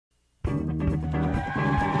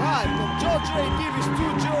Dre TV's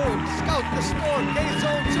 2 Joe scout the storm,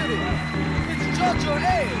 K-Zone City. It's JoJo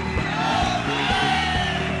A.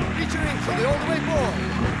 Featuring from the All the Way Boys.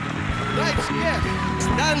 Tonight's guest,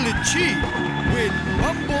 Stanley Chi with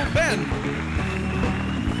Rumble Band.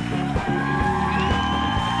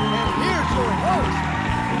 And here's your host,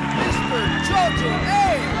 Mr. JoJo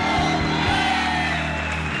A.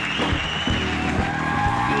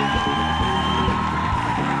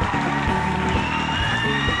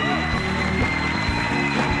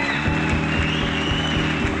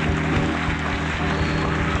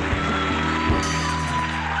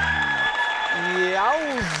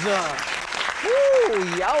 Yowza! Woo!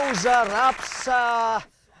 Yowza Rapsa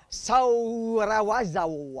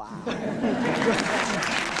Saurawazawa!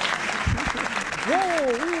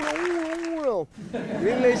 Whoa!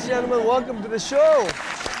 Ladies and gentlemen, welcome to the show!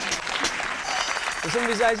 Isang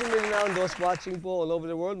Visayas and Mindanao and those watching po all over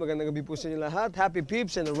the world, magandang gabi po sa inyo lahat. Happy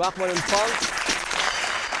peeps and the Rockman and Punk.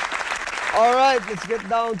 Alright, let's get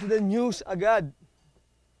down to the news agad.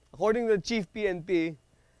 According to the Chief PNP,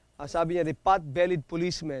 sabi niya, the pot-bellied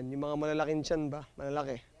policemen, yung mga malalaking tiyan ba?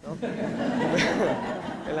 Malalaki, no?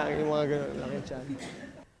 Kailangan yung mga malalaking tiyan.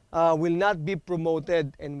 Will not be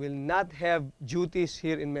promoted and will not have duties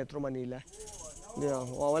here in Metro Manila.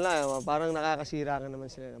 Wala, parang nakakasira ka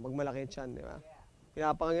naman sila. Magmalaki tiyan, di ba?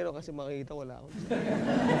 Pinapakangin kasi makikita wala ako.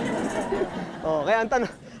 Kaya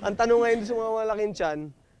ang tanong ngayon sa mga malaking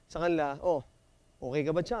tiyan, sa kanila, okay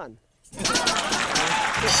ka ba tiyan?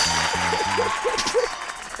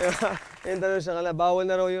 Yung tanong sa kanila, bawal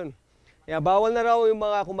na raw yun. Kaya bawal na raw yung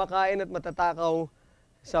mga kumakain at matatakaw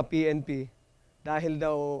sa PNP dahil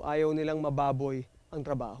daw ayaw nilang mababoy ang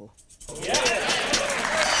trabaho.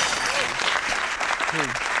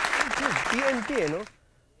 PNP, no?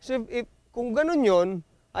 So if kung ganun yun,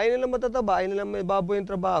 ayaw nilang matataba, ayaw nilang mababoy ang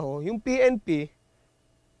trabaho, yung PNP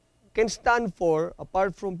can stand for,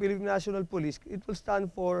 apart from Philippine National Police, it will stand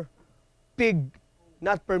for pig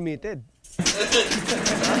not permitted.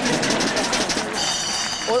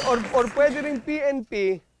 or pwede rin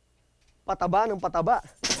PNP pataba ng pataba.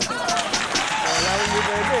 Wala hindi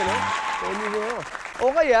pwede, no?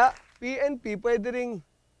 O kaya, PNP pwede rin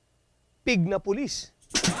pig na pulis.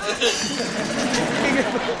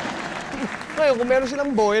 Ngayon, kung meron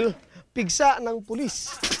silang boil, pigsa ng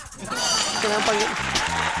pulis.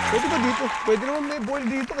 Pwede ba dito? Pwede naman may boil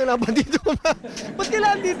dito, kailangan ba dito ba? Ba't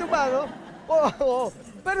kailangan dito ba, no? Oo.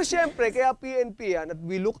 Pero siyempre, kaya PNP yan, at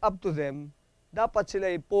we look up to them, dapat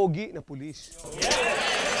sila ay pogi na pulis.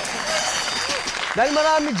 Dahil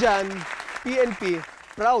marami dyan, PNP,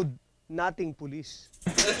 proud nating pulis.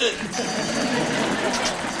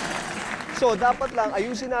 So, dapat lang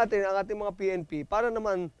ayusin natin ang ating mga PNP para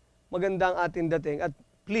naman magandang ating dating. At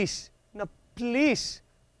please,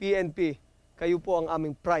 PNP, kayo po ang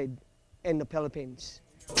aming pride in the Philippines.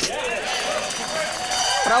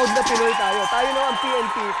 Proud na Pinoy tayo. Tayo na ang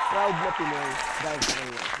PNP, proud na Pinoy. Dahil sa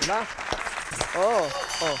kanila. Diba?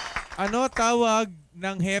 Ano tawag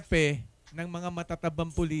ng hepe ng mga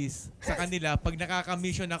matatabang pulis sa kanila pag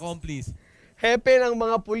nakaka-mission accomplish? Hepe ng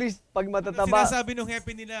mga pulis pag matataba. Ano sinasabi ng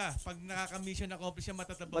hepe nila pag nakaka-mission accomplish yung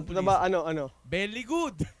matatabang pulis? Ano? Belly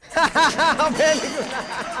good. Belly good.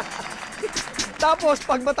 Tapos,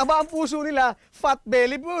 pag mataba ang puso nila, fat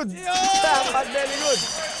belly good. Fat belly good.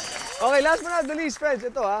 Okay, last but not the least, friends,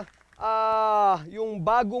 ito yung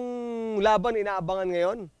bagong laban inaabangan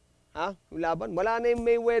ngayon. Yung laban, wala na yung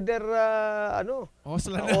Mayweather,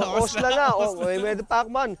 Osla na. Mayweather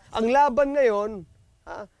Pacman. Ang laban ngayon,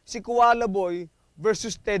 si Koala Boy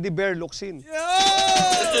versus Teddy Bear Locsin.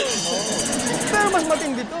 Pero mas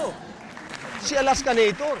matindi to. Si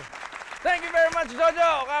Alaskanator. Thank you very much,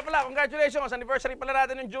 Jojo. Kaya pala, congratulations. Anniversary pala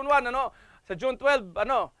natin yung June 1, Sa June 12,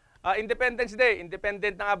 Independence Day.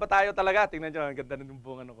 Independent na nga ba tayo talaga? Tingnan nyo, ang ganda na ng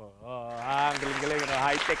buong ko. Ang galing-galing.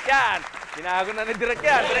 High-tech yan. Tinago na ni Direk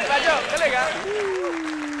yan. Direk Radyo, galing ha?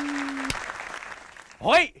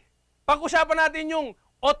 Okay, pag-usapan natin yung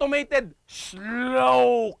automated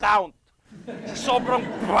slow count. Sobrang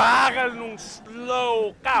bagal nung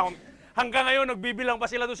slow count. Hanggang ngayon, nagbibilang pa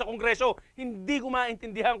sila doon sa Kongreso. Hindi ko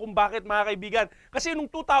maintindihan kung bakit, mga kaibigan. Kasi nung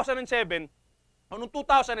 2007, o nung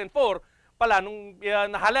 2004, pala, nung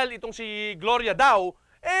nahalal itong si Gloria daw,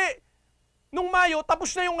 nung Mayo,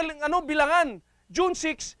 tapos na yung bilangan. June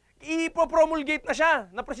 6, ipopromulgate na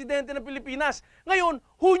siya na presidente ng Pilipinas. Ngayon,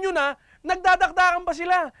 Hunyo na, nagdadakdakan pa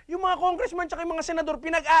sila. Yung mga congressman at yung mga senador,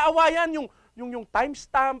 pinag-aawayan yung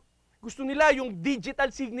timestamp. Gusto nila yung digital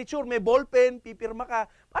signature, may ballpen, pipirma ka.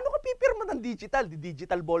 Ano ka pipirma ng digital? Di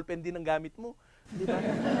digital ballpen din ang gamit mo. Di ba?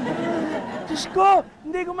 Diyos ko,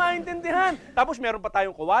 hindi ko maintindihan. Tapos meron pa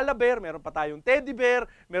tayong koala bear, meron pa tayong teddy bear,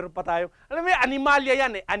 meron pa tayong, alam mo yan, animalya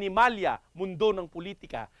yan eh. Animalya, mundo ng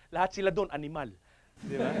politika. Lahat sila doon, animal.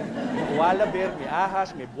 Di ba? May koala bear, may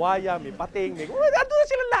ahas, may buhaya, may pating, may... Ando na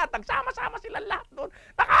silang lahat. Nagsama-sama silang lahat doon.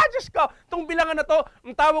 Diyos ko, itong bilangan na to,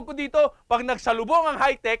 ang tawag ko dito, pag nagsalubong ang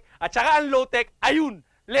high-tech at saka ang low-tech, ayun,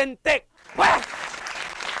 lentek. Wah!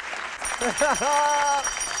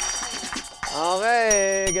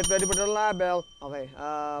 Okay, get ready for the label. Okay,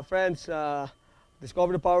 friends,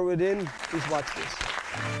 discover the power within. Please watch this.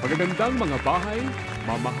 Magagandang mga bahay,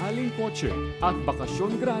 mamahaling kotse at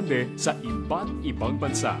bakasyon grande sa iba't ibang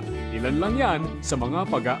bansa. Ilan lang yan sa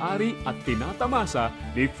mga pag-aari at tinatamasa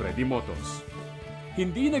ni Freddy Motors.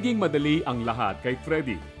 Hindi naging madali ang lahat kay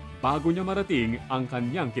Freddy bago niya marating ang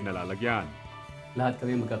kanyang kinalalagyan. Lahat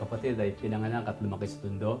kami magkakapatid ay pinanganak at lumaki sa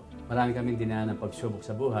Tondo. Marami kaming dinaan ng pagsubok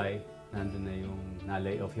sa buhay. Nandun na yung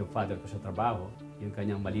na-lay off yung father ko sa trabaho. Yung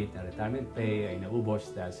kanyang maliit na retirement pay ay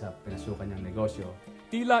naubos dahil sa pinasukan niyang negosyo.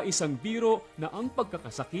 Tila isang biro na ang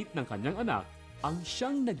pagkakasakit ng kanyang anak ang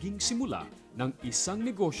siyang naging simula ng isang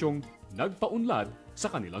negosyong nagpaunlad sa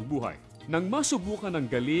kanilang buhay. Nang masubukan ng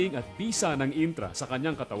galing at bisa ng Intra sa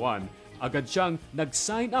kanyang katawan, agad siyang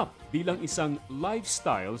nag-sign up bilang isang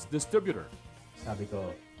lifestyles distributor. Sabi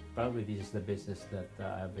ko, probably this is the business that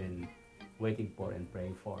I've been waiting for and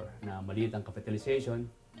praying for. Na maliit ang capitalization,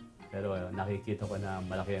 pero nakikita ko na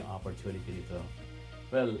malaki ang opportunity dito.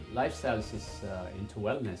 Well, Lifestyles is into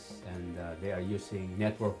wellness and they are using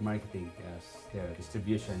network marketing as their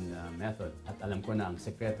distribution method. At alam ko na ang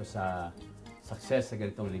sekreto sa success sa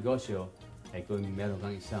ganitong negosyo ay kung meron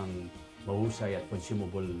kang isang mahusay at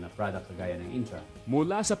consumable na product kagaya ng Intra.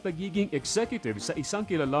 Mula sa pagiging executive sa isang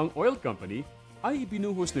kilalang oil company, ay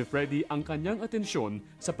ibinuhos ni Freddy ang kanyang atensyon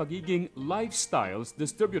sa pagiging lifestyles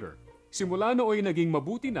distributor. Simula nooy naging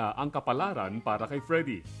mabuti na ang kapalaran para kay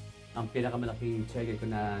Freddy. Ang pinakamalaking check ko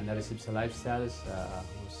na na-receive sa Lifestyles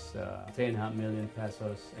was 3.5 million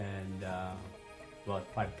pesos and about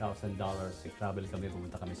 $5,000. Nag-travel kami,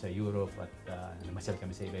 pumunta kami sa Europe at namasyal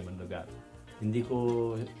kami sa iba-ibang lugar. Hindi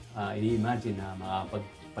ko ini-imagine na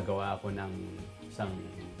makapagpagawa ako ng isang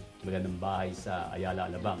magandang bahay sa Ayala,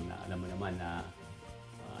 Alabang na alam mo naman na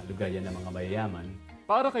lugar yan ng mga mayayaman.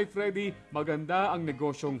 Para kay Freddy, maganda ang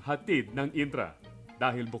negosyong hatid ng Intra.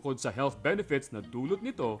 Dahil bukod sa health benefits na dulot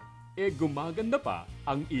nito, gumaganda pa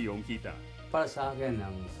ang iyong kita. Para sa akin,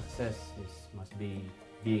 ang success must be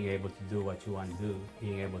being able to do what you want to do,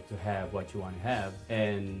 being able to have what you want to have,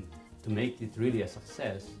 and to make it really a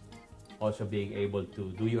success, also being able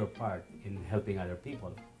to do your part in helping other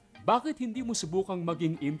people. Bakit hindi mo subukang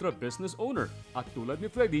maging intra-business owner at tulad ni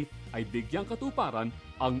Freddy ay bigyang katuparan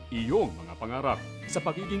ang iyong mga pangarap? Sa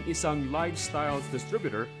pagiging isang lifestyles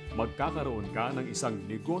distributor, magkakaroon ka ng isang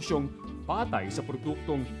negosyong patay sa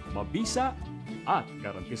produktong mabisa at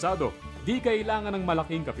garantisado. Di kailangan ng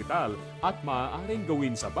malaking kapital at maaaring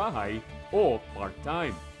gawin sa bahay o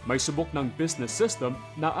part-time. May subok ng business system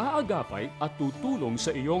na aagapay at tutulong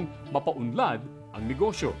sa iyong mapaunlad ang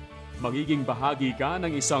negosyo. Magiging bahagi ka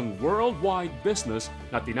ng isang worldwide business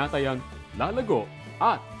na tinatayang lalago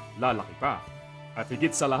at lalaki pa. At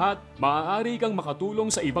higit sa lahat, maaari kang makatulong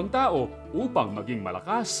sa ibang tao upang maging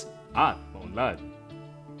malakas at maunlad.